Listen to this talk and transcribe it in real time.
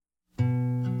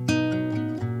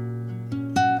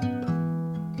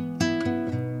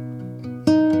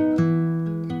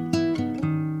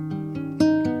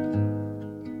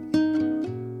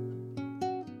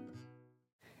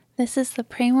This is the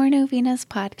Pray More Novenas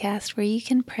podcast where you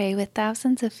can pray with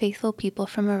thousands of faithful people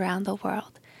from around the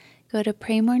world. Go to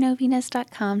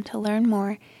praymorenovenas.com to learn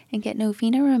more and get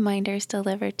novena reminders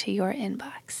delivered to your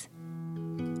inbox.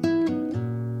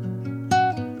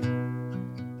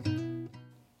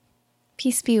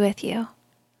 Peace be with you.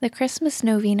 The Christmas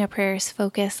novena prayers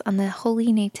focus on the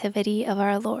Holy Nativity of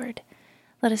our Lord.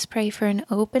 Let us pray for an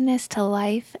openness to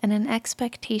life and an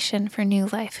expectation for new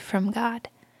life from God.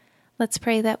 Let's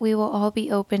pray that we will all be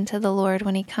open to the Lord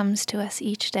when He comes to us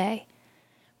each day.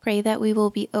 Pray that we will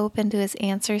be open to His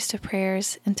answers to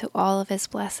prayers and to all of His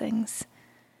blessings.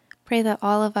 Pray that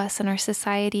all of us and our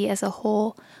society as a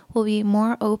whole will be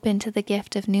more open to the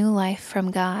gift of new life from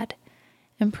God.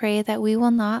 And pray that we will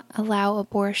not allow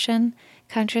abortion,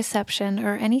 contraception,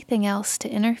 or anything else to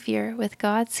interfere with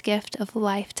God's gift of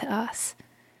life to us.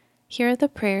 Here are the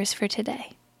prayers for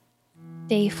today.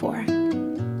 Day 4.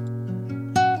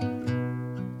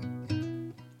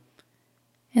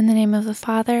 In the name of the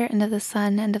Father, and of the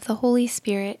Son, and of the Holy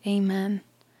Spirit, Amen.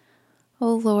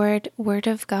 O Lord, Word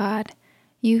of God,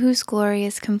 you whose glory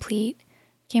is complete,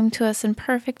 came to us in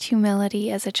perfect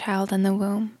humility as a child in the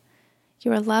womb.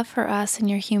 Your love for us and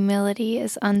your humility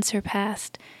is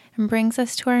unsurpassed and brings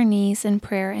us to our knees in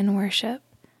prayer and worship.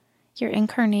 Your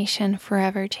incarnation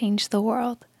forever changed the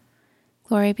world.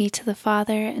 Glory be to the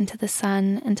Father, and to the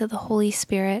Son, and to the Holy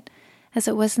Spirit, as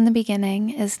it was in the beginning,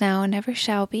 is now, and ever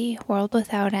shall be, world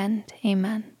without end.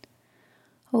 Amen.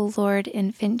 O Lord,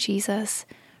 infant Jesus,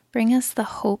 bring us the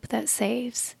hope that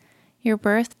saves. Your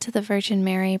birth to the Virgin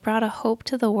Mary brought a hope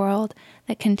to the world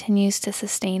that continues to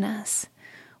sustain us.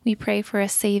 We pray for a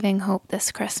saving hope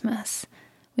this Christmas.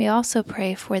 We also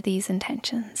pray for these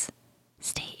intentions.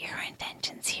 State your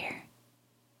intentions here.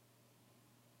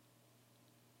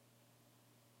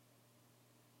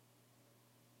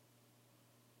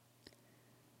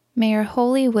 May your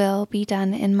holy will be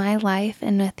done in my life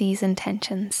and with these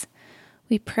intentions.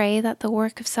 We pray that the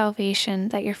work of salvation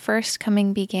that your first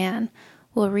coming began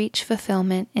will reach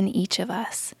fulfillment in each of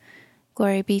us.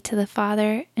 Glory be to the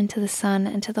Father, and to the Son,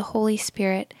 and to the Holy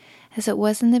Spirit, as it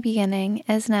was in the beginning,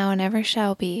 is now, and ever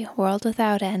shall be, world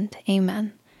without end.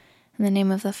 Amen. In the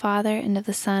name of the Father, and of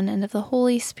the Son, and of the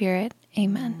Holy Spirit.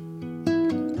 Amen.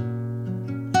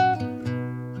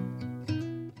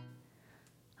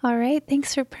 All right,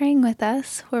 thanks for praying with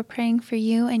us. We're praying for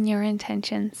you and your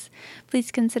intentions.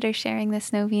 Please consider sharing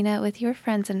this novena with your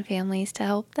friends and families to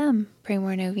help them pray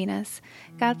more novenas.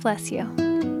 God bless you.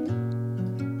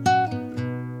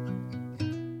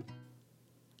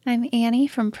 I'm Annie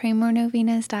from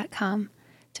praymorenovenas.com.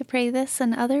 To pray this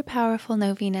and other powerful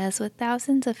novenas with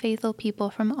thousands of faithful people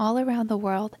from all around the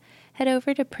world, head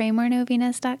over to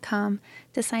praymorenovenas.com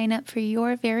to sign up for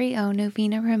your very own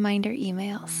novena reminder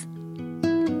emails.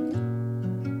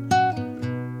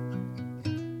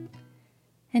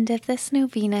 And if this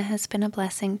novena has been a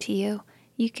blessing to you,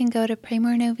 you can go to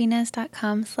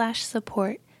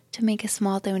praymorenovenas.com/support to make a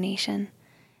small donation.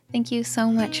 Thank you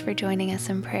so much for joining us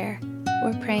in prayer.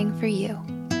 We're praying for you.